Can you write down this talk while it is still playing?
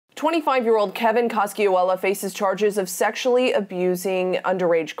25-year-old Kevin Cosciuela faces charges of sexually abusing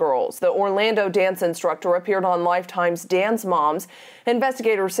underage girls. The Orlando dance instructor appeared on Lifetime's Dance Moms.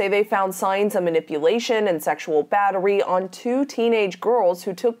 Investigators say they found signs of manipulation and sexual battery on two teenage girls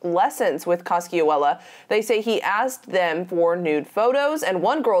who took lessons with Cosciuela. They say he asked them for nude photos, and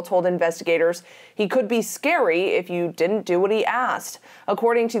one girl told investigators he could be scary if you didn't do what he asked.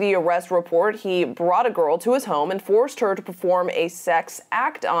 According to the arrest report, he brought a girl to his home and forced her to perform a sex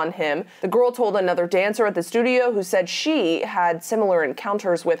act on him. The girl told another dancer at the studio who said she had similar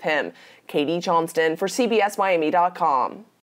encounters with him. Katie Johnston for CBSMiami.com.